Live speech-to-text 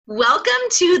Welcome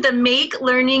to the Make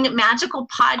Learning Magical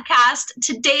podcast.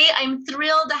 Today, I'm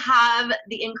thrilled to have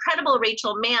the incredible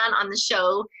Rachael Mann on the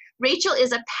show. Rachael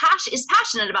is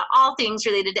passionate about all things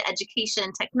related to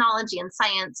education, technology, and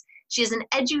science. She is an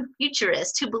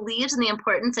edu-futurist who believes in the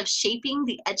importance of shaping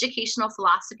the educational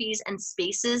philosophies and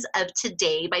spaces of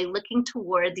today by looking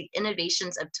toward the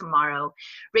innovations of tomorrow.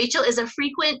 Rachael is a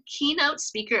frequent keynote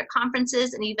speaker at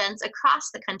conferences and events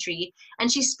across the country,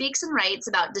 and she speaks and writes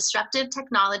about disruptive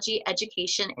technology,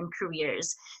 education, and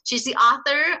careers. She's the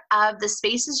author of The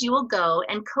Spaces You Will Go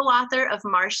and co-author of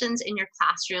Martians in Your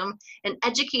Classroom, an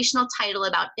educational title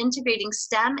about integrating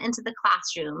STEM into the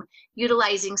classroom,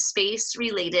 utilizing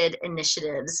space-related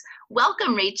initiatives.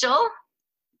 Welcome, Rachael.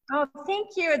 Oh, thank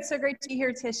you. It's so great to be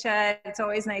here, Tisha. It's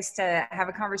always nice to have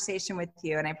a conversation with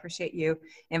you, and I appreciate you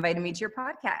inviting me to your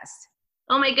podcast.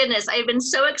 Oh my goodness, I've been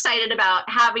so excited about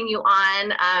having you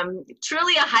on.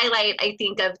 Truly a highlight, I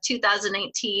think, of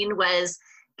 2019 was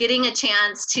getting a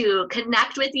chance to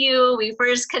connect with you. We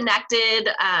first connected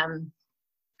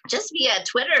just via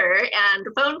Twitter and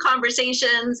phone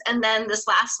conversations, and then this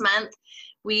last month,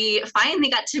 we finally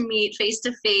got to meet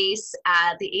face-to-face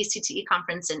at the ACTE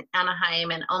conference in Anaheim,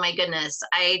 and oh my goodness,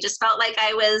 I just felt like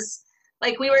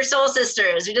we were soul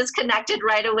sisters. We just connected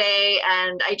right away,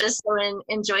 and I just so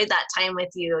enjoyed that time with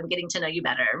you and getting to know you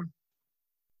better.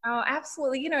 Oh,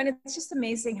 absolutely. And it's just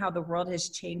amazing how the world has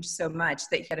changed so much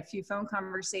that you had a few phone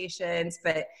conversations,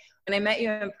 but when I met you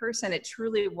in person, it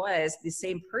truly was the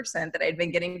same person that I'd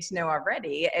been getting to know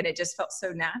already. And it just felt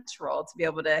so natural to be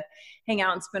able to hang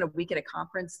out and spend a week at a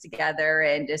conference together,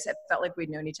 and just it felt like we'd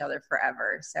known each other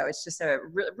forever. So it's just a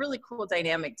really cool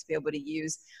dynamic to be able to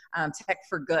use tech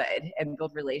for good and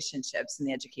build relationships in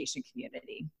the education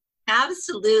community.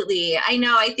 Absolutely. I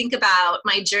know, I think about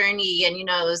my journey,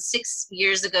 and 6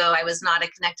 years ago, I was not a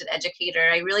connected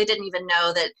educator. I really didn't even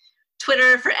know that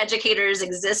Twitter for educators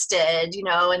existed,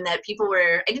 and that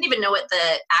I didn't even know what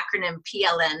the acronym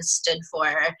PLN stood for.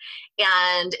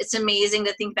 And it's amazing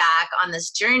to think back on this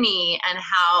journey and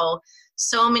how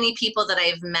so many people that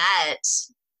I've met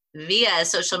via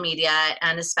social media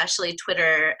and especially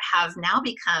Twitter have now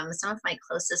become some of my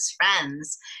closest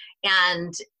friends.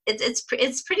 And it's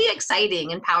pretty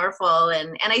exciting and powerful.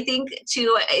 And I think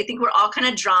we're all kind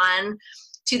of drawn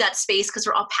to that space because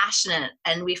we're all passionate,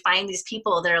 and we find these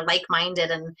people that are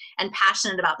like-minded and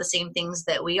passionate about the same things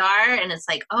that we are. And it's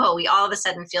like, oh, we all of a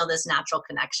sudden feel this natural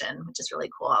connection, which is really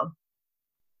cool.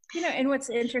 And what's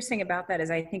interesting about that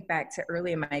is I think back to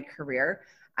early in my career.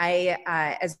 I,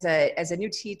 as a new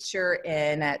teacher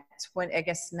in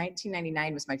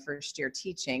 1999 was my first year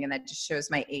teaching, and that just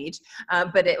shows my age.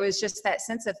 But it was just that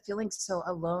sense of feeling so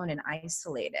alone and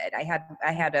isolated. I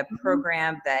had a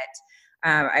program that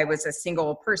I was a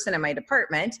single person in my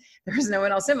department. There was no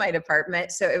one else in my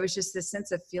department. So it was just this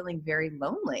sense of feeling very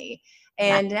lonely.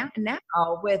 And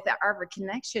now with our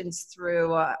connections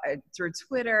through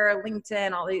Twitter,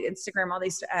 LinkedIn, Instagram, all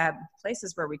these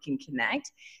places where we can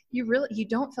connect, you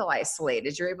don't feel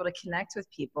isolated. You're able to connect with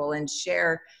people and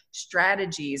share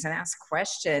strategies and ask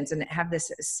questions and have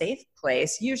this safe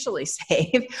place, usually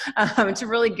safe, to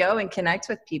really go and connect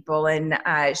with people and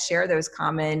share those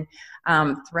common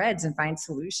threads and find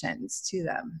solutions to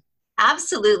them.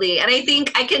 Absolutely. And I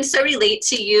think I can so relate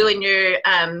to you and your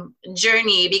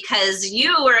journey, because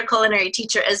you were a culinary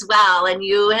teacher as well, and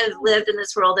you have lived in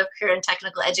this world of career and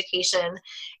technical education,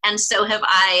 and so have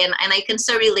I. And I can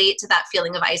so relate to that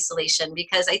feeling of isolation,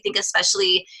 because I think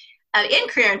especially in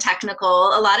career and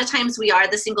technical, a lot of times we are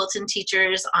the singleton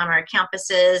teachers on our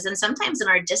campuses and sometimes in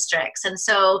our districts. And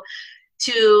so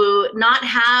to not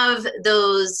have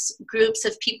those groups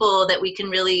of people that we can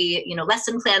really,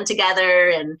 lesson plan together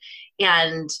and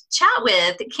chat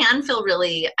with can feel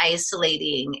really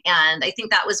isolating. And I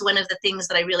think that was one of the things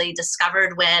that I really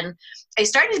discovered when I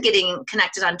started getting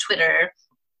connected on Twitter,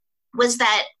 was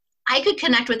that I could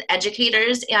connect with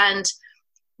educators, and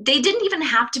they didn't even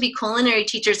have to be culinary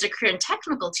teachers or career and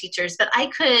technical teachers, but I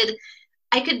could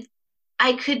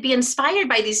be inspired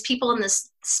by these people in this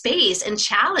space and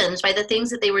challenged by the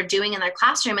things that they were doing in their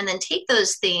classroom, and then take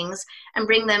those things and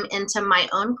bring them into my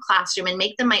own classroom and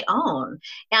make them my own.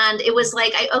 And it was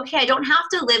like, I don't have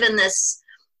to live in this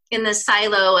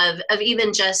silo of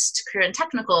even just career and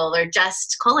technical or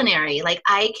just culinary. Like,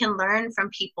 I can learn from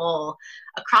people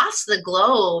across the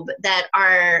globe that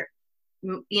are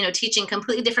teaching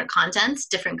completely different contents,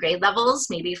 different grade levels,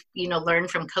 maybe, learn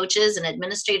from coaches and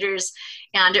administrators.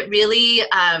 And it really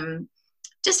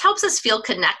just helps us feel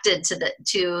connected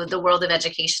to the world of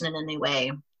education in a new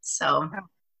way. So.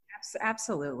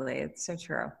 Absolutely. It's so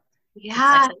true.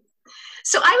 Yeah.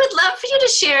 So I would love for you to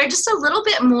share just a little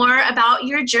bit more about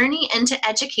your journey into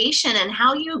education and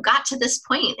how you got to this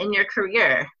point in your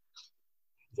career.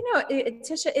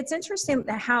 Tisha, it's interesting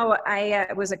how I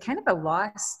was a kind of a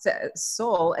lost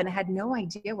soul and had no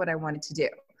idea what I wanted to do.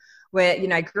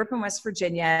 I grew up in West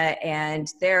Virginia, and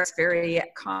there it's very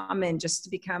common just to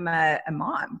become a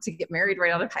mom, to get married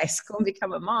right out of high school and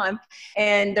become a mom.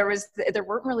 And there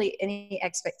weren't really any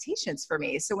expectations for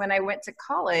me. So when I went to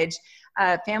college,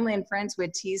 family and friends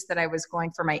would tease that I was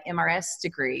going for my MRS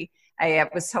degree. I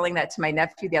was telling that to my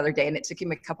nephew the other day, and it took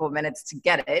him a couple of minutes to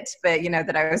get it, but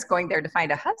that I was going there to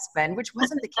find a husband, which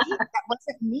wasn't the case. That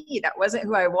wasn't me. That wasn't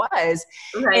who I was.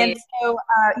 Right. And so,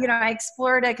 I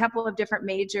explored a couple of different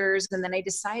majors, and then I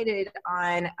decided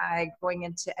on going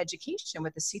into education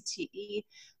with a CTE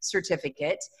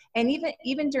certificate. And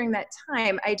even during that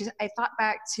time, I thought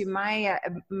back to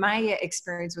my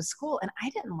experience with school, and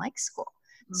I didn't like school.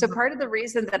 So part of the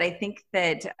reason that I think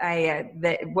that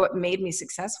what made me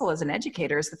successful as an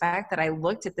educator is the fact that I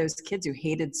looked at those kids who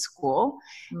hated school,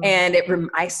 and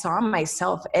I saw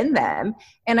myself in them,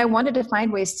 and I wanted to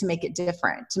find ways to make it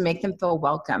different, to make them feel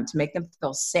welcome, to make them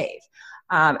feel safe.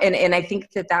 And I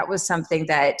think that was something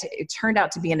that it turned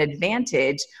out to be an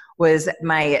advantage, was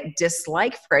my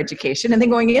dislike for education, and then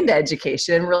going into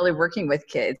education and really working with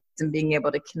kids and being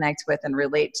able to connect with and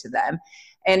relate to them.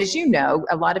 And as you know,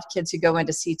 a lot of kids who go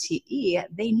into CTE,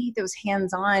 they need those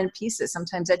hands-on pieces.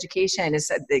 Sometimes education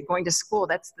is going to school.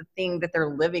 That's the thing that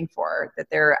they're living for, that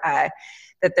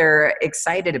they're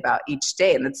excited about each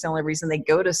day. And that's the only reason they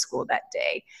go to school that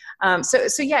day.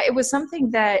 So yeah, it was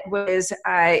something that was,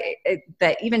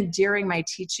 that even during my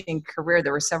teaching career,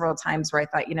 there were several times where I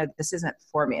thought, this isn't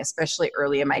for me, especially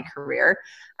early in my career.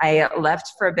 I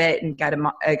left for a bit and got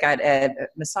a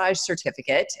massage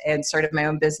certificate and started my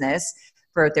own business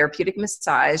for therapeutic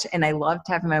massage. And I loved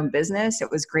having my own business. It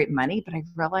was great money, but I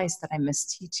realized that I miss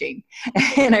teaching.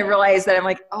 And I realized that I'm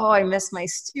like, oh, I miss my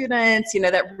students.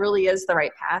 That really is the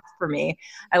right path for me.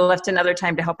 I left another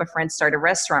time to help a friend start a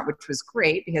restaurant, which was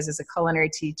great because as a culinary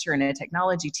teacher and a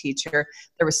technology teacher,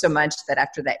 there was so much that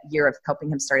after that year of helping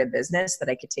him start a business that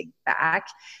I could take back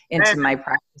into my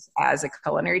practice as a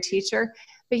culinary teacher.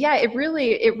 But yeah, it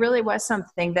really was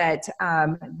something that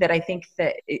I think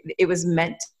that it was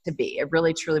meant to be. It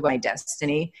really truly was my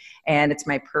destiny, and it's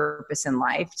my purpose in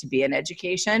life to be in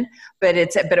education. But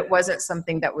it wasn't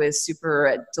something that was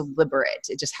super deliberate.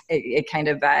 It kind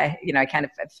of I kind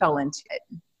of fell into it.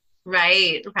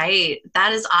 Right.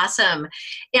 That is awesome.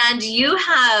 And you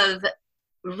have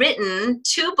written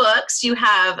 2 books. You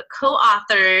have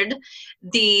co-authored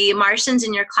The Martians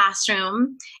in Your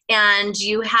Classroom, and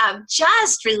you have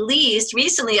just released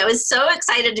recently, I was so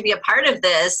excited to be a part of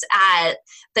this at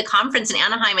the conference in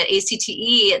Anaheim at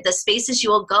ACTE, The Spaces You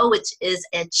Will Go, which is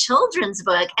a children's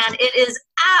book, and it is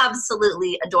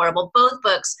absolutely adorable. Both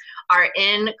books are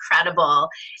incredible.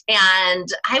 And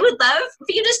I would love for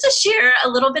you just to share a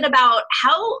little bit about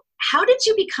how did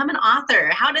you become an author?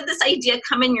 How did this idea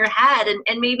come in your head?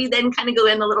 And maybe then kind of go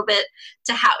in a little bit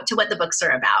to what the books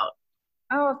are about.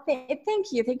 Oh, thank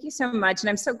you. Thank you so much. And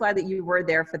I'm so glad that you were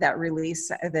there for that release,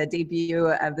 the debut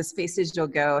of The Spaces You'll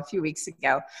Go a few weeks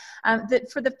ago.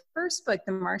 For the first book,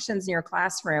 The Martians in Your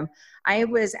Classroom, I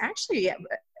was actually,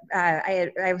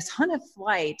 I was on a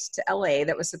flight to LA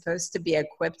that was supposed to be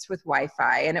equipped with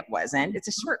Wi-Fi, and it wasn't. It's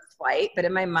a short flight, but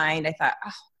in my mind, I thought,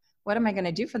 oh, what am I going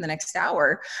to do for the next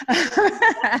hour? So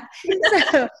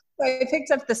I picked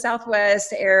up the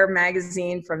Southwest Air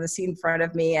magazine from the seat in front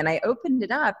of me, and I opened it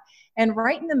up. And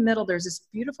right in the middle, there's this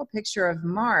beautiful picture of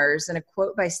Mars and a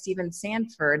quote by Stephen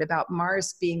Sanford about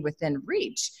Mars being within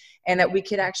reach, and that we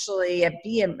could actually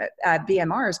be on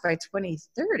Mars by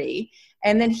 2030.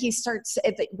 And then he starts,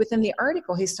 within the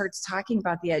article, he starts talking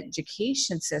about the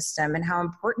education system and how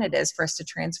important it is for us to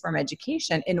transform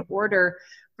education in order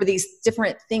for these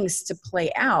different things to play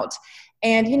out.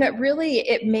 And, really,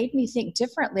 it made me think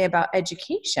differently about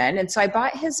education. And so I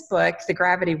bought his book, The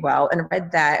Gravity Well, and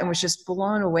read that and was just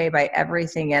blown away by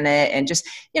everything in it. And just,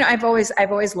 I've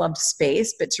always loved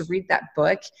space, but to read that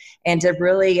book and to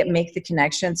really make the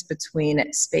connections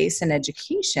between space and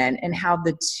education and how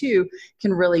the two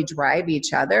can really drive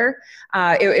each other,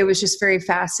 it was just very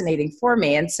fascinating for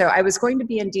me. And so I was going to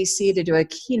be in DC to do a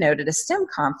keynote at a STEM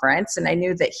conference, and I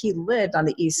knew that he lived on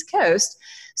the East Coast.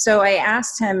 So I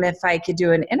asked him if I could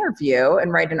do an interview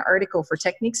and write an article for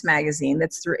Techniques magazine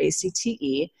that's through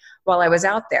ACTE while I was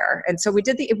out there. And so we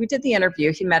did the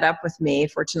interview. He met up with me.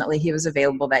 Fortunately, he was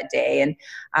available that day,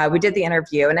 and we did the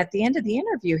interview. And at the end of the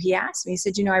interview, he asked me, he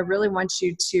said, I really want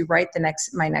you to write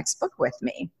my next book with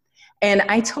me. And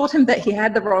I told him that he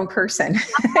had the wrong person.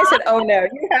 I said, "Oh no,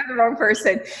 you have the wrong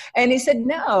person." And he said,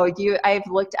 "No,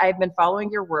 I've been following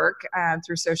your work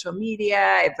through social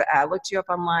media. I've looked you up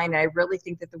online. And I really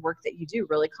think that the work that you do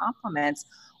really complements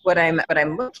what I'm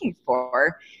looking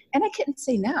for." And I couldn't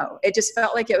say no. It just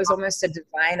felt like it was almost a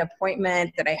divine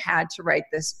appointment that I had to write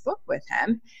this book with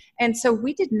him. And so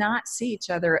we did not see each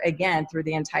other again through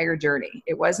the entire journey.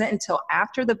 It wasn't until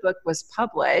after the book was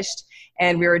published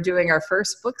and we were doing our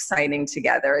first book signing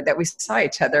together that we saw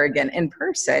each other again in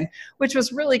person, which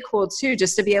was really cool too,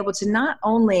 just to be able to not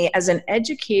only as an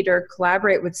educator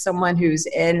collaborate with someone who's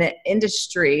in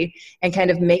industry and kind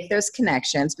of make those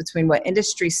connections between what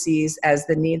industry sees as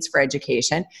the needs for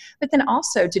education, but then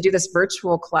also to do this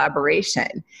virtual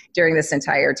collaboration during this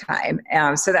entire time.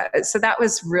 So that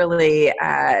was really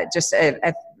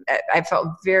I felt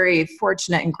very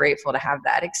fortunate and grateful to have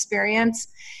that experience.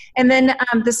 And then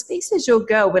the spaces you'll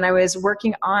go, when I was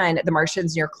working on The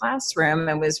Martians in Your Classroom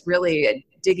and was really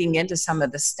digging into some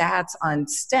of the stats on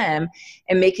STEM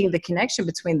and making the connection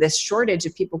between this shortage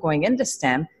of people going into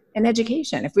STEM and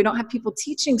education. If we don't have people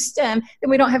teaching STEM, then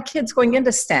we don't have kids going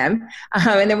into STEM.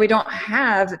 And then we don't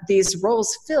have these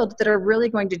roles filled that are really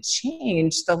going to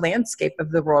change the landscape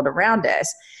of the world around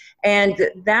us. And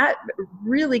that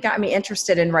really got me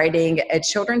interested in writing a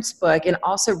children's book and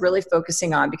also really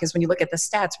focusing on, because when you look at the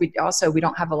stats, we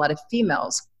don't have a lot of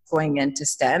females going into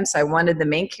STEM. So I wanted the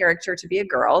main character to be a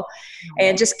girl,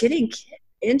 and just getting kids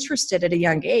interested at a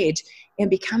young age in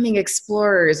becoming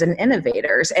explorers and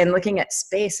innovators, and looking at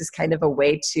space as kind of a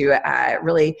way to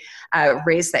really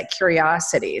raise that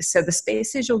curiosity. So The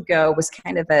Spaces You'll Go was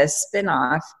kind of a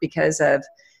spin-off because of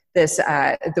this,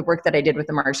 the work that I did with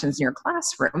The Martians in Your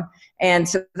Classroom. And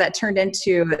so that turned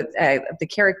into the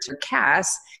character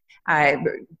Cass,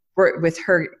 with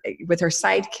her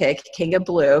sidekick, King of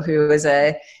Blue, who is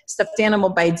a stuffed animal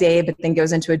by day, but then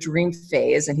goes into a dream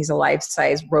phase, and he's a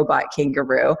life-size robot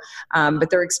kangaroo. But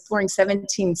they're exploring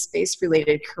 17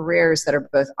 space-related careers that are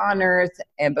both on Earth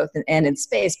and in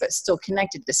space, but still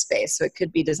connected to space. So it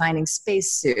could be designing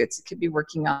space suits. It could be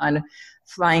working on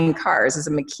flying cars as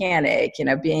a mechanic,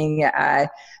 being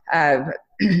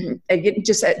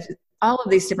just all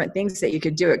of these different things that you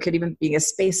could do. It could even be a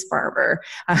space farmer,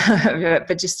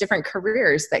 but just different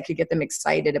careers that could get them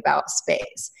excited about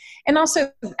space. And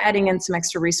also adding in some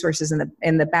extra resources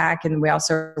in the back. And we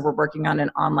also were working on an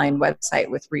online website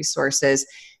with resources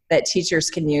that teachers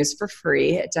can use for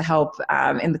free to help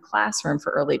in the classroom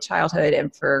for early childhood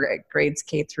and for grades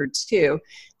K through 2,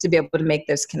 to be able to make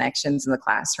those connections in the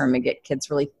classroom and get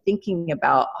kids really thinking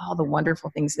about all the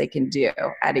wonderful things they can do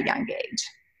at a young age.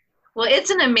 Well, it's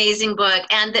an amazing book,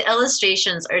 and the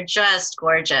illustrations are just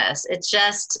gorgeous. It's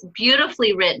just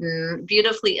beautifully written,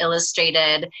 beautifully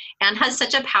illustrated, and has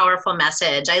such a powerful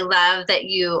message. I love that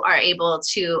you are able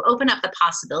to open up the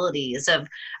possibilities of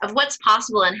what's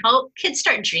possible and help kids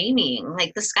start dreaming.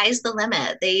 Like, the sky's the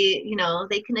limit. They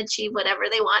can achieve whatever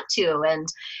they want to,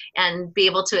 and be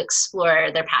able to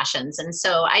explore their passions. And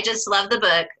so I just love the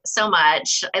book so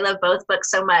much. I love both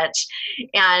books so much.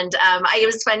 And it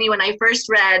was funny when I first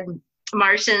read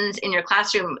Martians in Your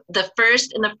Classroom, in the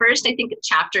first I think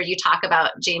chapter, you talk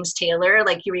about James Taylor,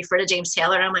 like you refer to James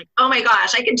Taylor, and I'm like, oh my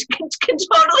gosh, I can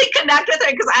totally connect with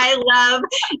her, because I love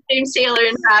James Taylor.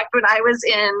 In fact, when I was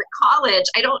in college,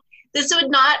 this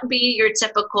would not be your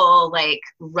typical like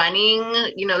running,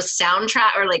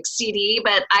 soundtrack or like CD,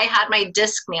 but I had my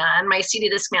CD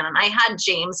Discman, and I had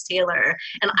James Taylor,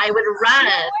 and I would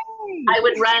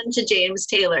run to James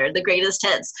Taylor, the greatest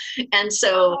hits. And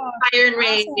so Fire and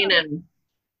Rain, and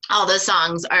all those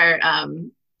songs are,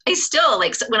 I still,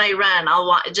 like, when I run, I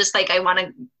want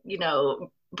to,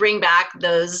 bring back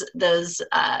those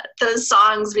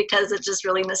songs, because it's just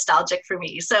really nostalgic for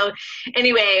me. So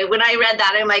anyway, when I read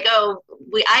that, I'm like,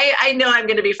 I know I'm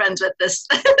going to be friends with this,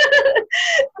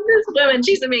 this woman.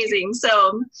 She's amazing.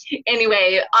 So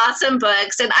anyway, awesome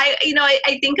books. And I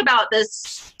think about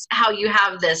this, how you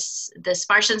have this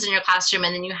Martians in Your Classroom,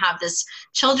 and then you have this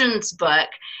children's book,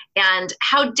 and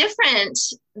how different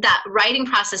that writing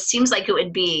process seems like it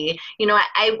would be.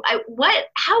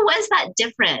 How was that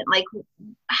different? Like,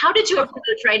 how did you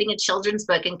approach writing a children's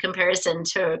book in comparison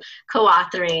to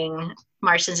co-authoring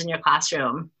Martians in Your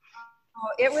Classroom? Oh,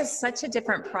 it was such a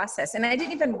different process. And I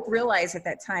didn't even realize at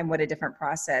that time what a different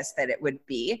process that it would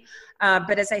be.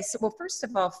 But first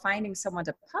of all, finding someone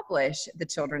to publish the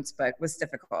children's book was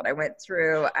difficult. I went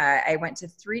to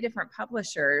 3 different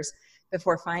publishers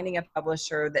before finding a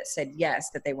publisher that said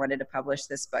yes, that they wanted to publish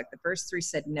this book. The first 3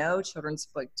 said no, children's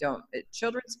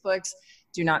books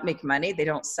do not make money. They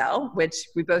don't sell, which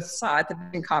we both saw at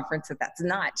the conference that that's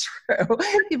not true.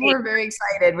 People were very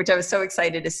excited, which I was so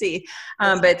excited to see.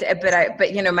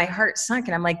 But you know, my heart sunk,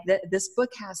 and I'm like, this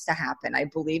book has to happen. I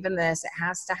believe in this. It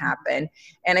has to happen.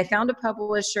 And I found a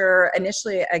publisher,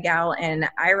 initially a gal in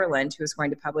Ireland who was going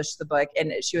to publish the book,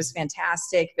 and she was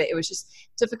fantastic, but it was just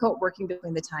difficult working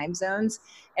between the time zones.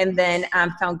 And then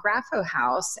found Grapho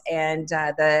House, and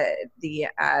the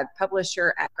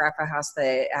publisher at Grapho House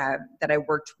that I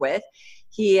worked with,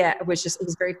 he's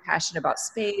very passionate about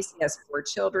space. He has 4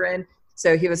 children.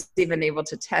 So he was even able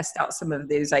to test out some of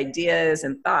these ideas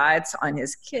and thoughts on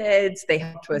his kids. They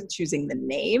helped with choosing the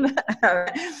name,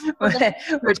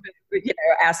 which, you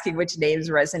know, asking which names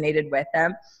resonated with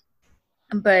them.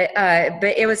 But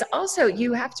it was also,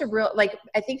 you have to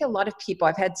I think a lot of people,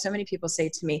 I've had so many people say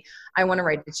to me, I want to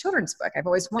write a children's book. I've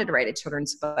always wanted to write a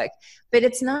children's book, but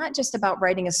it's not just about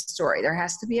writing a story. There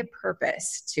has to be a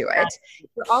purpose to it.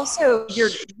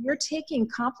 You're taking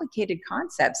complicated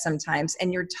concepts sometimes,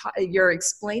 and you're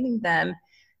explaining them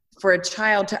for a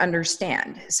child to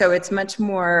understand. So it's much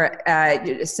more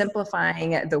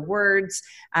simplifying the words,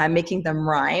 making them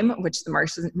rhyme, which the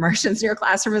Martians in your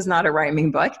classroom is not a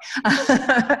rhyming book.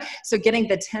 So getting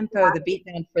the tempo, the beat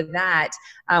down for that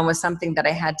was something that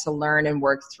I had to learn and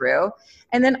work through.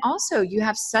 And then also you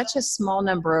have such a small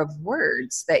number of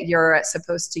words that you're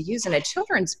supposed to use in a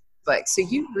children's book. So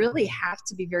you really have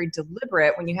to be very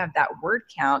deliberate when you have that word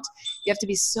count. You have to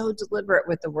be so deliberate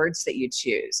with the words that you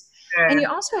choose. Sure. And you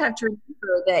also have to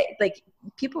remember that, like,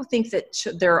 people think that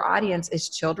their audience is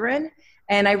children,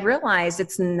 and I realized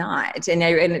it's not.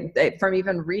 And from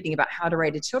even reading about how to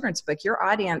write a children's book, your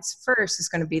audience first is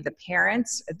going to be the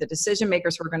parents, the decision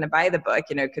makers who are going to buy the book.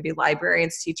 You know, it could be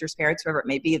librarians, teachers, parents, whoever it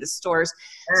may be, the stores.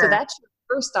 Sure. So that's your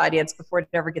first audience before it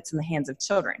ever gets in the hands of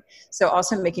children. So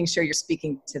also making sure you're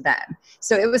speaking to them.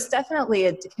 So it was definitely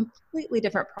a completely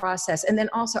different process. And then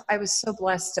also I was so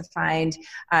blessed to find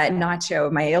Nacho,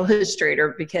 my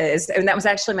illustrator, and that was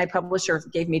actually my publisher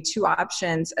gave me 2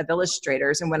 options of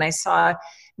illustrators. And when I saw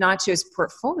Nacho's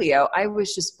portfolio, I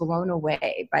was just blown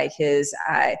away by his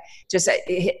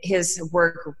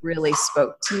work really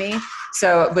spoke to me.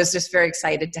 So I was just very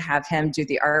excited to have him do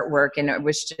the artwork. And it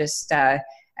was just,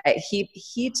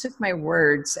 he took my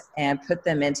words and put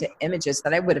them into images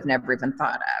that I would have never even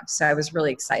thought of. So I was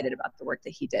really excited about the work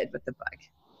that he did with the book.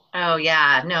 Oh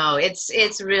yeah, no,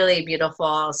 it's really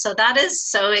beautiful. So that is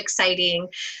so exciting.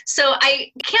 So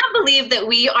I can't believe that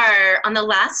we are on the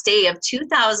last day of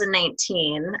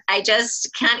 2019. I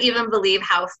just can't even believe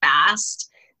how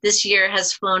fast this year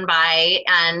has flown by.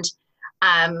 And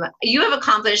you have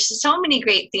accomplished so many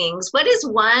great things. What is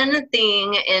one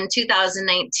thing in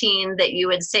 2019 that you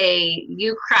would say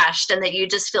you crushed and that you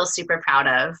just feel super proud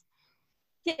of?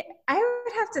 Yeah, I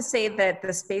would have to say that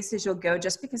the Spaces You'll Go,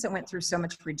 just because it went through so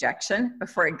much rejection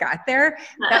before it got there,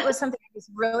 that was something I was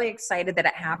really excited that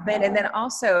it happened. And then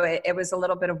also it was a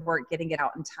little bit of work getting it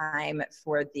out in time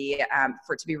for it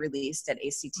to be released at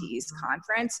ACT's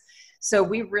conference. So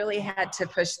we really had to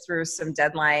push through some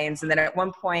deadlines. And then at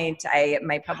one point,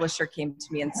 my publisher came to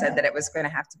me and said that it was going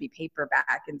to have to be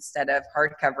paperback instead of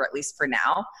hardcover, at least for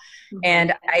now. Mm-hmm.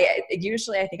 And I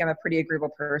think I'm a pretty agreeable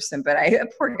person, but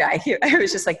poor guy, I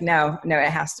was just like, no, it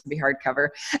has to be hardcover.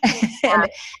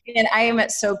 and I am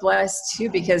so blessed too,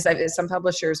 because some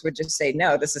publishers would just say,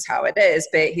 no, this is how it is.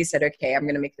 But he said, okay, I'm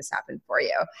going to make this happen for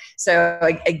you. So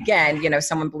again,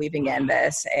 someone believing in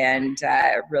this and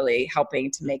really helping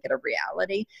to make it a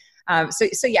reality.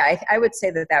 So yeah, I would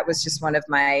say that was just one of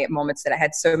my moments that I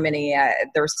had so many,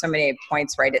 there were so many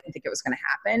points where I didn't think it was going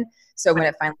to happen. So when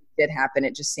it finally did happen,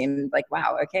 it just seemed like,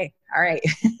 wow, okay, all right.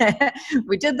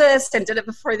 We did this and did it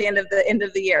before the end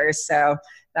of the year. So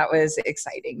that was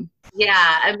exciting.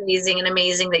 Yeah, amazing, and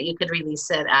amazing that you could release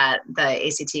it at the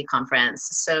ACT conference.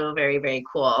 So very, very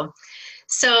cool.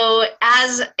 So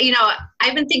as you know,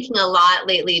 I've been thinking a lot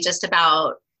lately just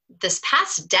about this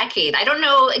past decade. I don't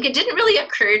know, it didn't really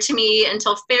occur to me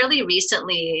until fairly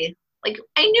recently. Like,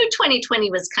 I knew 2020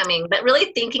 was coming, but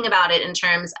really thinking about it in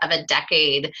terms of a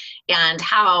decade and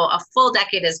how a full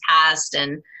decade has passed,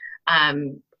 and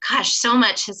gosh, so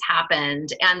much has happened.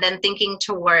 And then thinking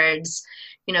towards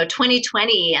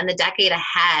 2020 and the decade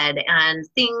ahead, and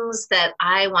things that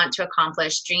I want to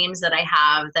accomplish, dreams that I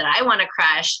have that I want to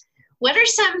crush. What are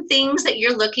some things that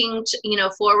you're looking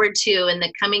to, forward to in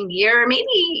the coming year, or maybe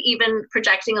even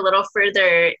projecting a little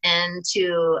further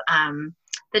into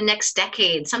the next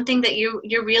decade? Something that you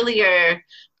really are.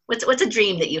 What's a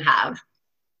dream that you have?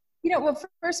 Well,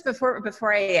 first,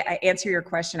 before I answer your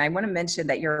question, I want to mention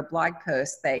that your blog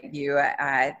post that you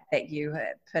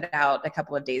put out a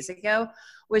couple of days ago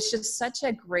was just such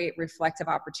a great reflective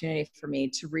opportunity for me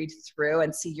to read through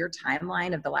and see your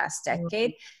timeline of the last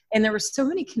decade. And there were so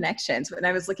many connections when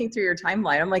I was looking through your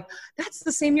timeline. I'm like, that's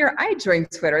the same year I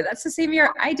joined Twitter. That's the same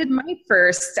year I did my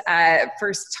first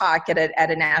talk at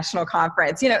a national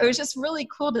conference. It was just really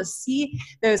cool to see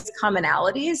those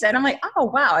commonalities. And I'm like, oh,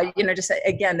 wow. Just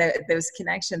again, those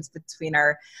connections between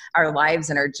our lives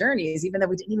and our journeys, even though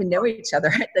we didn't even know each other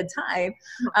at the time.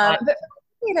 But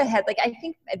ahead, I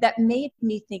think that made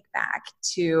me think back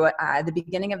to the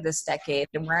beginning of this decade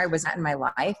and where I was at in my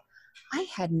life. I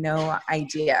had no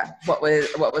idea what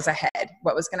was ahead,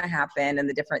 what was going to happen, and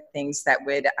the different things that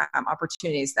would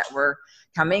opportunities that were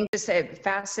coming. Just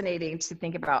fascinating to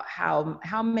think about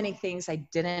how many things I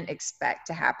didn't expect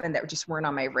to happen that just weren't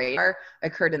on my radar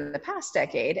occurred in the past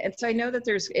decade. And so I know that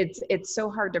it's so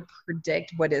hard to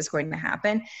predict what is going to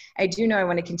happen. I do know I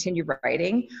want to continue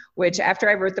writing, which after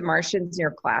I wrote The Martians in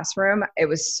Your Classroom, it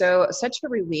was such a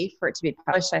relief for it to be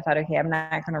published. I thought, okay, I'm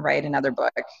not going to write another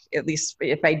book. At least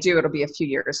if I do, it'll be a few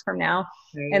years from now.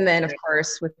 Right. And then of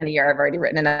course, within a year, I've already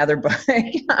written another book.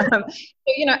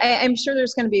 I'm sure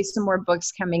there's going to be some more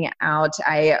books coming out.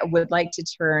 I would like to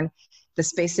turn The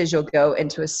Spaces You'll Go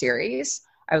into a series.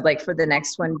 I would like for the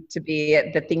next one to be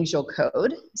The Things You'll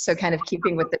Code. So kind of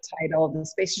keeping with the title, The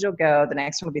Spaces You'll Go. The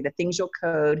next one will be The Things You'll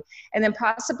Code. And then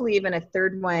possibly even a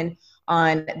third one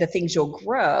on the things you'll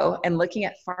grow and looking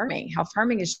at farming, how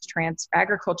farming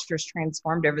agriculture is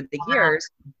transformed over the years,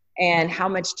 and how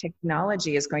much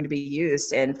technology is going to be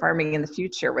used in farming in the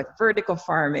future with vertical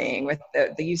farming, with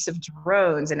the use of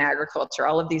drones in agriculture,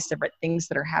 all of these different things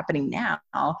that are happening now,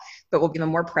 but will be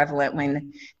more prevalent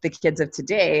when the kids of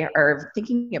today are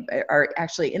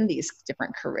actually in these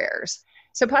different careers.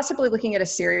 So possibly looking at a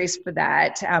series for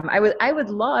that. I would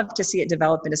love to see it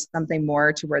develop into something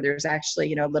more to where there's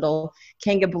actually, a little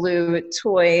Kangablue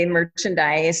toy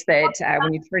merchandise that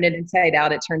when you turn it inside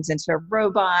out, it turns into a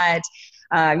robot.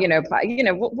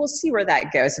 We'll see where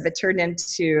that goes. If it turned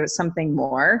into something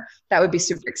more, that would be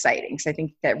super exciting. Because I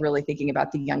think that really thinking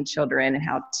about the young children and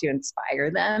how to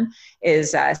inspire them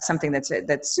is something that's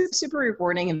super, super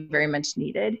rewarding and very much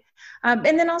needed. And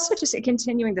then also just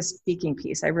continuing the speaking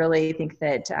piece. I really think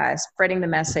that spreading the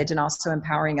message and also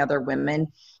empowering other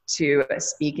women to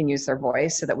speak and use their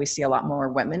voice so that we see a lot more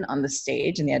women on the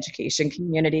stage in the education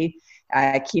community,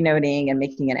 keynoting and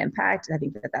making an impact. I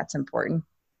think that that's important.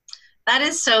 That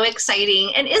is so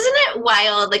exciting. And isn't it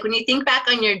wild, when you think back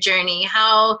on your journey,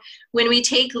 how when we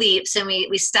take leaps and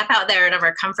we step out there out of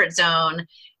our comfort zone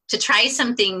to try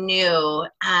something new,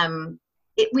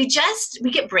 we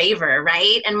get braver,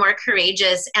 right? And more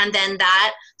courageous. And then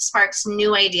that sparks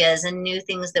new ideas and new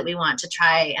things that we want to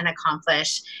try and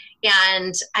accomplish.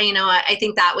 And I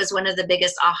think that was one of the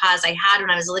biggest ahas I had when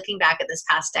I was looking back at this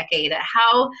past decade, at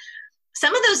how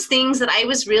some of those things that I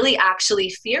was really actually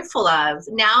fearful of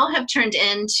now have turned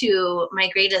into my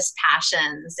greatest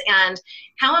passions, and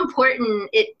how important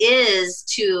it is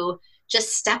to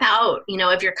just step out,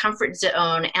 of your comfort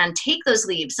zone and take those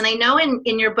leaps. And I know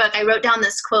in your book, I wrote down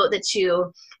this quote that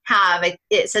you have.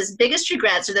 It says, biggest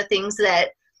regrets are the things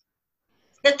they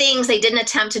didn't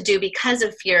attempt to do because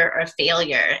of fear or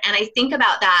failure. And I think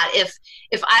about that.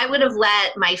 If I would have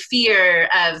let my fear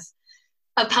of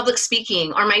public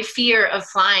speaking or my fear of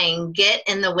flying get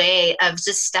in the way of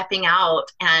just stepping out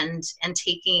and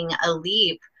taking a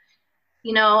leap,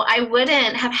 I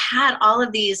wouldn't have had all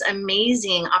of these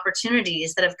amazing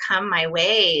opportunities that have come my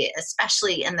way,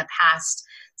 especially in the past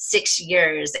 6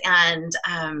 years. And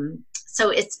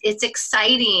so it's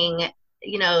exciting,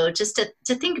 just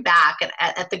to think back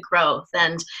at the growth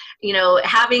and,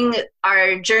 having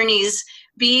our journeys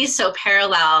be so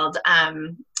paralleled.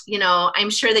 I'm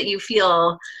sure that you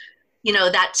feel,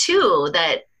 that too,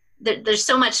 that there's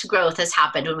so much growth has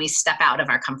happened when we step out of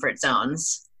our comfort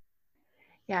zones.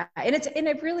 Yeah. And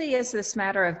it really is this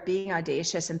matter of being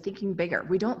audacious and thinking bigger.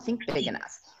 We don't think big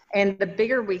enough. And the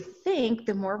bigger we think,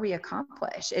 the more we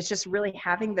accomplish. It's just really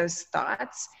having those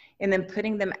thoughts and then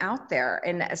putting them out there.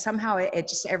 And somehow it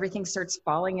just, everything starts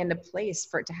falling into place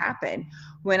for it to happen.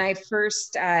 When I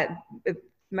first,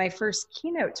 my first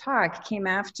keynote talk came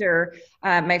after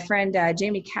my friend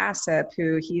Jamie Cassip,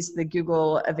 who he's the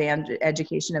Google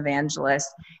education evangelist.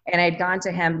 And I'd gone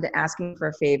to him asking for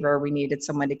a favor. We needed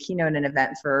someone to keynote an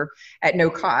event at no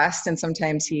cost. And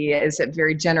sometimes he is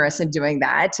very generous in doing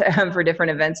that for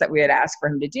different events that we had asked for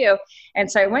him to do.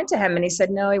 And so I went to him and he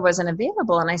said, no, he wasn't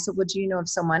available. And I said, well, do you know of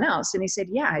someone else? And he said,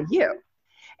 yeah, you.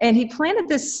 And he planted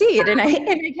this seed, and I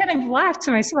kind of laughed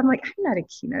to myself. I'm like, I'm not a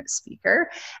keynote speaker.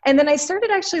 And then I started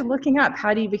actually looking up,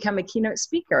 how do you become a keynote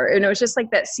speaker? And it was just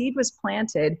like that seed was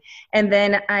planted. And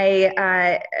then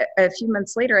a few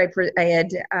months later, I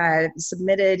had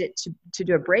submitted to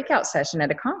do a breakout session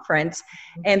at a conference,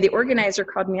 and the organizer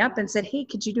called me up and said, hey,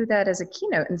 could you do that as a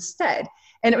keynote instead?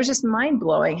 And it was just mind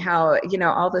blowing how,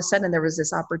 all of a sudden there was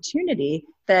this opportunity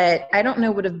that I don't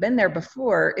know would have been there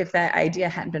before if that idea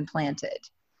hadn't been planted.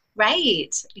 Right.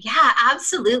 Yeah,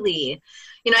 absolutely.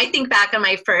 I think back on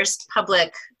my first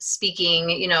public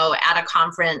speaking, at a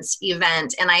conference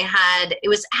event, and it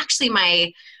was actually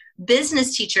my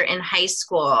business teacher in high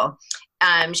school.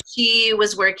 She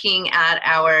was working at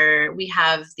we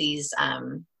have these,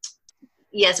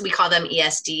 yes, we call them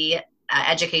ESD,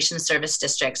 education service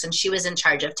districts, and she was in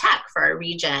charge of tech for our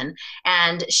region,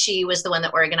 and she was the one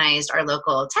that organized our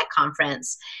local tech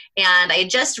conference. And I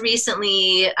just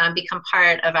recently become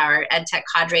part of our ed tech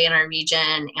cadre in our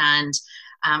region, and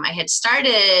I had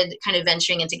started kind of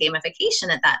venturing into gamification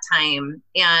at that time,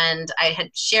 and I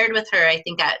had shared with her, I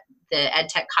think at the ed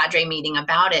tech cadre meeting,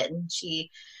 about it, and she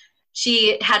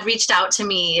had reached out to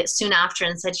me soon after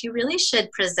and said, you really should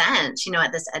present,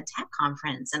 at this ed tech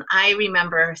conference. And I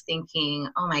remember thinking,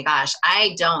 oh my gosh,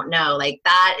 I don't know, like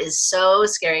that is so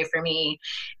scary for me.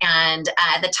 And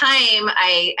at the time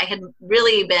I had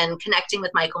really been connecting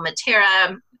with Michael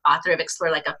Matera, author of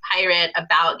Explore Like a Pirate,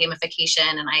 about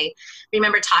gamification. And I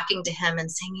remember talking to him and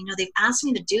saying, they've asked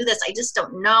me to do this. I just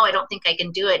don't know. I don't think I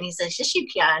can do it. And he says, yes, you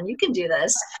can do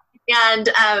this.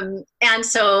 And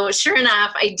so sure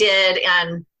enough, I did.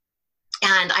 And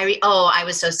I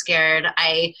was so scared.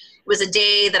 It was a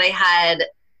day that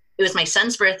it was my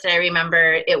son's birthday. I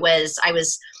remember I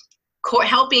was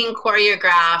helping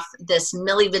choreograph this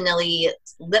Milli Vanilli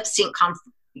lip sync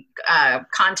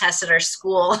contest at our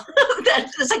school.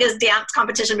 It's like a dance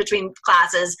competition between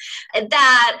classes, and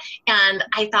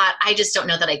I thought, I just don't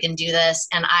know that I can do this.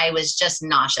 And I was just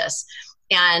nauseous.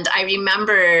 And I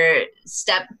remember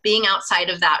being outside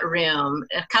of that room.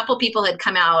 A couple people had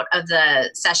come out of the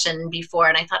session before,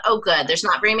 and I thought, oh, good, there's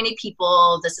not very many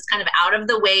people. This is kind of out of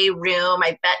the way room.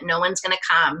 I bet no one's going to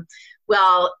come.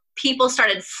 Well, people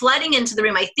started flooding into the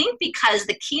room, I think because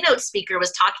the keynote speaker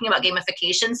was talking about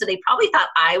gamification, so they probably thought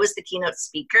I was the keynote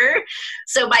speaker.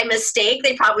 So by mistake,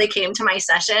 they probably came to my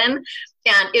session.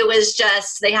 And it was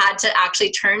just, they had to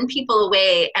actually turn people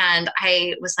away. And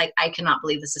I was like, I cannot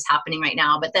believe this is happening right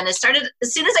now. But then as soon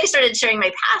as I started sharing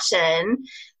my passion,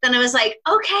 then I was like,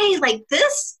 okay, like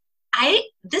this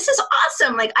is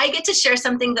awesome. Like I get to share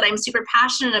something that I'm super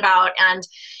passionate about.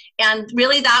 And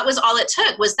really that was all it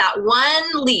took, was that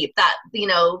one leap, that,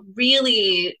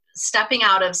 really stepping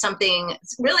out of something,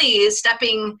 really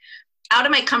stepping out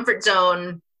of my comfort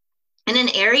zone in an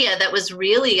area that was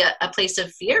really a place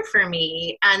of fear for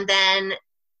me, and then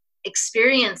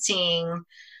experiencing,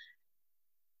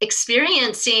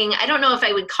 I don't know if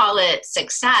I would call it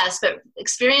success, but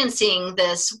experiencing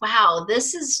this, wow,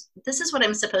 this is what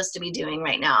I'm supposed to be doing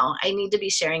right now. I need to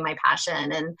be sharing my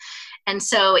passion. And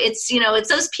so it's, it's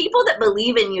those people that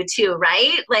believe in you too,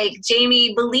 right? Like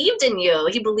Jamie believed in you.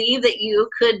 He believed that you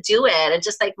could do it. And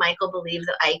just like Michael believed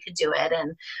that I could do it.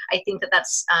 And I think that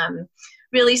that's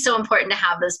really so important to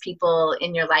have those people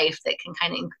in your life that can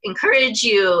kind of encourage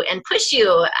you and push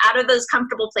you out of those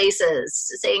comfortable places,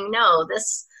 saying, no,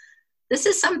 this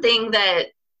is something that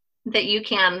you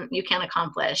can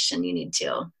accomplish, and you need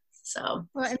to. So,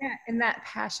 well, and that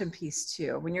passion piece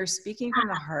too, when you're speaking from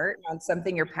the heart on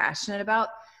something you're passionate about,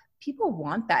 people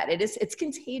want that. It's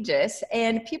contagious,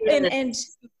 and people, and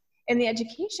in the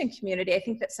education community, I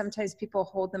think that sometimes people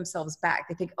hold themselves back.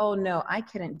 They think, oh no, I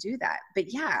couldn't do that.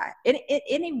 But yeah,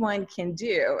 anyone can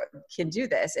do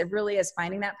this. It really is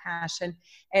finding that passion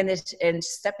and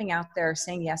stepping out there,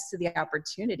 saying yes to the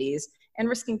opportunities, and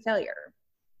risking failure.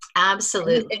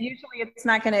 Absolutely. And usually it's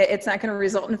not gonna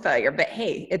result in failure, but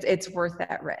hey, it's worth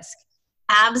that risk.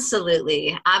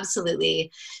 Absolutely.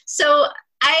 So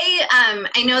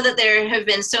I know that there have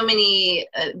been so many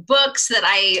books that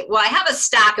I have a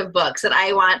stack of books that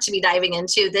I want to be diving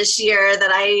into this year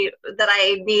that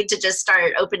I need to just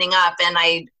start opening up. And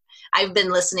I've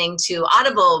been listening to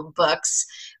Audible books,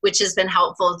 which has been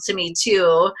helpful to me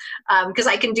too, because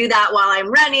I can do that while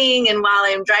I'm running and while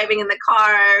I'm driving in the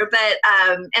car. But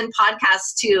and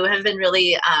podcasts too have been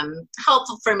really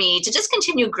helpful for me to just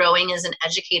continue growing as an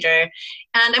educator.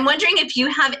 And I'm wondering if you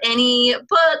have any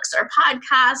books or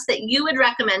podcasts that you would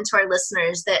recommend to our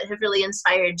listeners that have really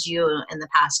inspired you in the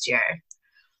past year.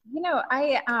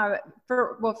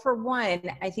 For one,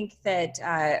 I think that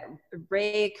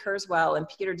Ray Kurzweil and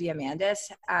Peter Diamandis,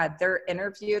 their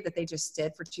interview that they just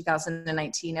did for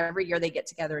 2019, every year they get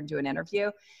together and do an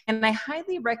interview. And I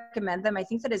highly recommend them. I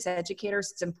think that as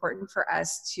educators, it's important for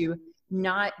us to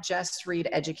not just read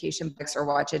education books or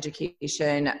watch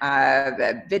education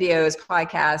videos,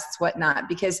 podcasts, whatnot,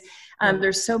 because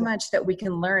there's so much that we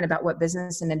can learn about what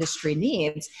business and industry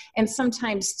needs. And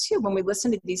sometimes too, when we listen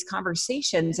to these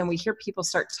conversations and we hear people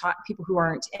people who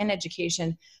aren't in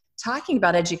education talking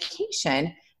about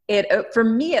education, for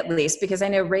me at least, because I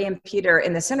know Ray and Peter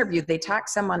in this interview, they talk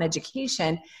some on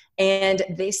education and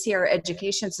they see our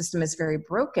education system as very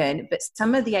broken, but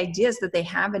some of the ideas that they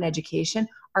have in education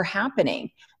are happening.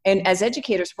 And as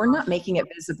educators, we're not making it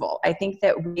visible. I think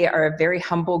that we are a very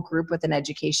humble group within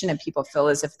education, and people feel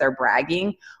as if they're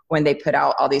bragging when they put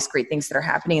out all these great things that are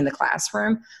happening in the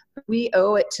classroom. We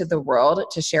owe it to the world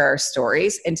to share our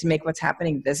stories and to make what's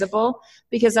happening visible,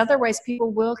 because otherwise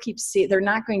people will they're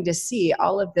not going to see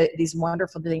all of these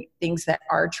wonderful things that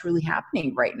are truly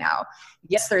happening right now.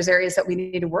 Yes, there's areas that we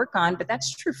need to work on, but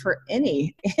that's true for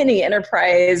any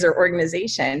enterprise or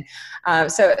organization.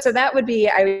 So that would be,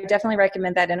 I would definitely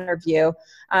recommend that interview.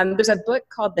 There's a book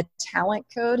called The Talent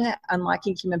Code,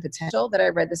 Unlocking Human Potential, that I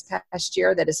read this past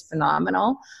year that is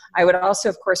phenomenal. I would also,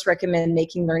 of course, recommend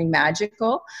Making Learning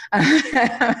Magical.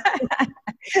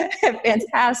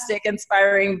 Fantastic,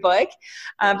 inspiring book.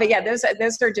 But yeah, those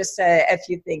are just a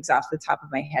few things off the top of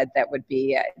my head that would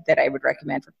be that I would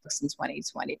recommend for folks in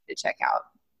 2020 to check out.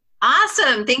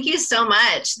 Awesome. Thank you so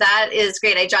much. That is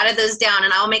great. I jotted those down,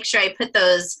 and I'll make sure I put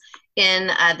those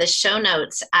in the show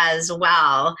notes as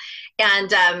well.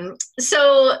 And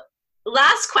so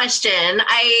last question.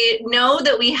 I know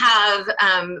that we have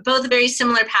both very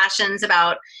similar passions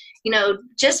about,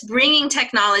 just bringing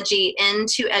technology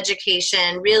into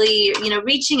education, really,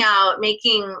 reaching out,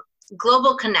 making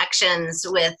global connections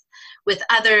with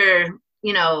other,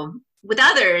 with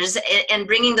others, and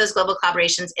bringing those global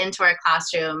collaborations into our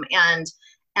classroom, and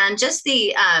just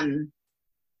the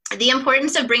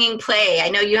importance of bringing play. I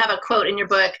know you have a quote in your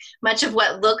book, much of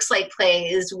what looks like play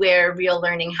is where real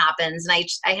learning happens. And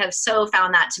I have so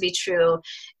found that to be true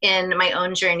in my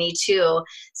own journey too.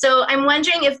 So I'm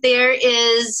wondering if there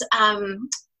is,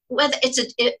 whether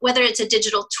it's a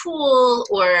digital tool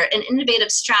or an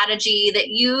innovative strategy that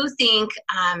you think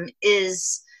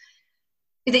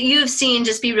that you've seen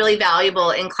just be really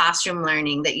valuable in classroom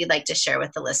learning that you'd like to share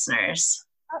with the listeners.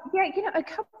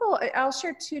 I'll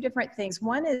share two different things.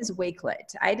 One is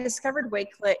Wakelet. I discovered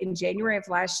Wakelet in January of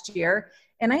last year,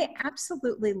 and I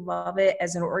absolutely love it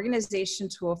as an organization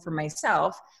tool for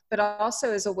myself, but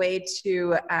also as a way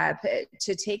to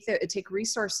take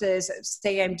resources.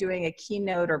 Say I'm doing a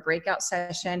keynote or breakout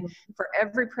session. For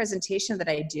every presentation that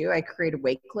I do, I create a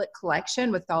Wakelet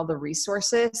collection with all the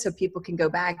resources so people can go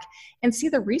back and see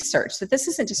the research, that this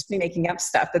isn't just me making up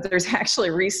stuff, that there's actually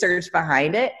research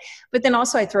behind it. But then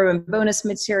also I throw in bonus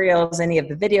materials, any of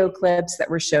the video clips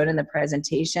that were shown in the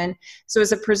presentation. So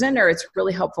as a presenter, it's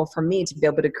really helpful for me to be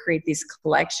able to create these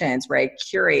collections where I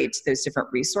curate those different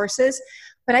resources.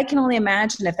 But I can only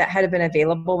imagine if that had been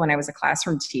available when I was a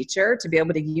classroom teacher, to be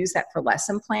able to use that for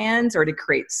lesson plans or to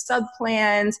create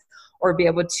sub-plans, or be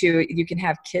able to, you can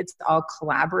have kids all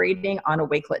collaborating on a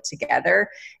Wakelet together.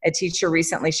 A teacher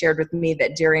recently shared with me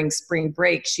that during spring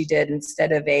break, she did,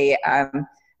 instead of a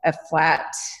flat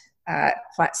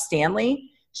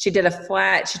Stanley, she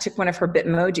took one of her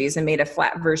Bitmojis and made a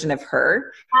flat version of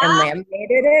her and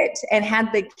laminated it, and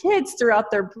had the kids throughout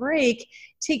their break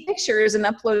take pictures and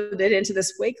upload it into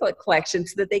this Wakelet collection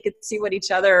so that they could see what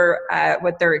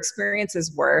what their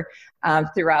experiences were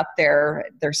throughout their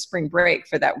spring break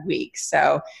for that week.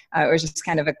 So it was just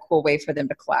kind of a cool way for them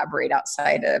to collaborate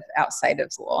outside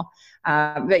of school.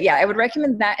 But yeah, I would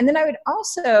recommend that. And then I would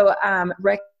also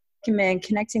recommend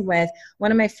connecting with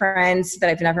one of my friends that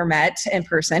I've never met in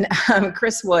person,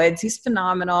 Chris Woods. He's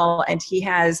phenomenal, and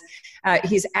he's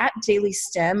at Daily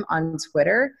STEM on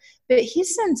Twitter, but he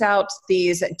sends out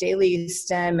these Daily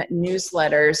STEM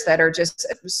newsletters that are just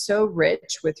so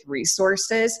rich with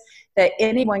resources that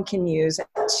anyone can use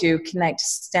to connect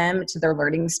STEM to their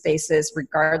learning spaces,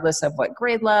 regardless of what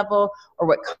grade level or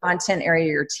what content area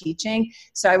you're teaching.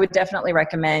 So I would definitely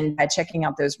recommend checking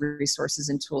out those resources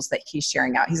and tools that he's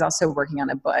sharing out. He's also working on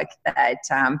a book that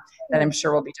I'm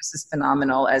sure will be just as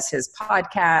phenomenal as his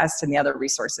podcast and the other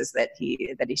resources that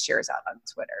he shares out on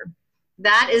Twitter.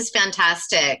 That is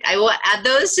fantastic. I will add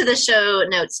those to the show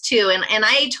notes too. And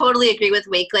I totally agree with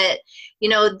Wakelet.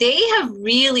 They have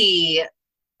really,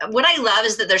 what I love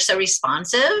is that they're so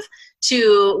responsive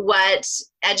to what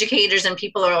educators and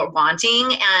people are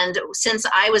wanting. And since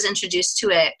I was introduced to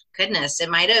it, goodness, it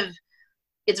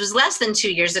was less than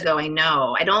 2 years ago. I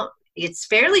know. It's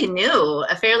fairly new,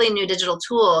 a fairly new digital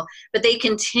tool, but they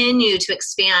continue to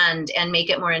expand and make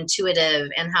it more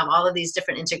intuitive and have all of these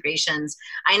different integrations.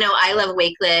 I know I love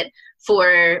Wakelet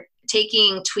for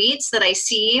taking tweets that I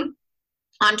see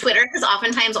on Twitter, because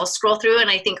oftentimes I'll scroll through and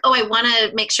I think, oh, I want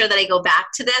to make sure that I go back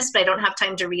to this, but I don't have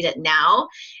time to read it now.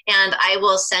 And I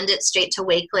will send it straight to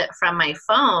Wakelet from my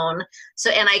phone.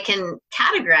 And I can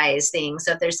categorize things.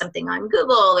 So if there's something on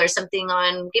Google or something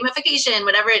on gamification,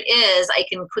 whatever it is, I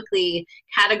can quickly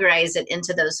categorize it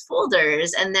into those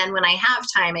folders. And then when I have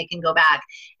time, I can go back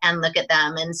and look at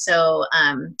them. And so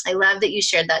I love that you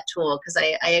shared that tool, because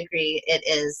I agree, it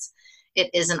is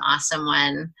an awesome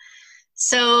one.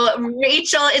 So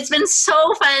Rachel, it's been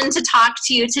so fun to talk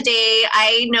to you today.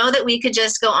 I know that we could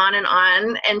just go on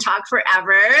and talk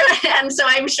forever. And so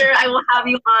I'm sure I will have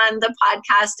you on the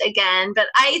podcast again. But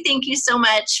I thank you so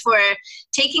much for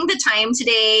taking the time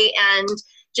today and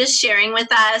just sharing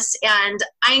with us. And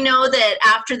I know that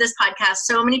after this podcast,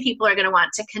 so many people are going to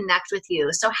want to connect with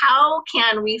you. So how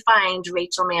can we find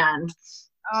Rachael Mann?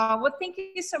 Well, thank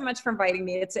you so much for inviting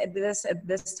me.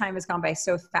 This time has gone by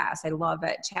so fast. I love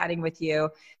it chatting with you,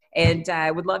 and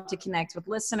I would love to connect with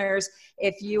listeners.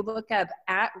 If you look up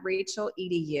at Rachael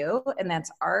EDU, and that's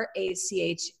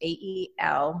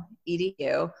RACHAEL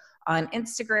EDU on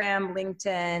Instagram,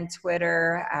 LinkedIn,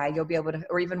 Twitter, you'll be able to,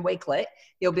 or even Wakelet,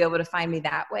 you'll be able to find me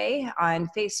that way. On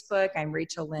Facebook, I'm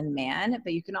Rachael Lynn Mann,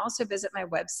 but you can also visit my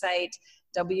website,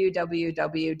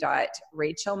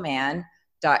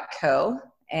 www.rachelmann.co,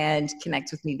 and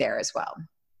connect with me there as well.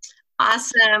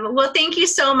 Awesome. Well, thank you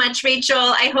so much, Rachel.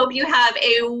 I hope you have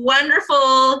a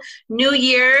wonderful new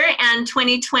year and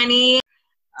 2020.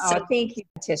 Thank you,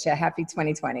 Tisha. Happy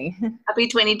 2020. Happy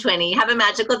 2020. Have a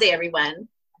magical day, everyone.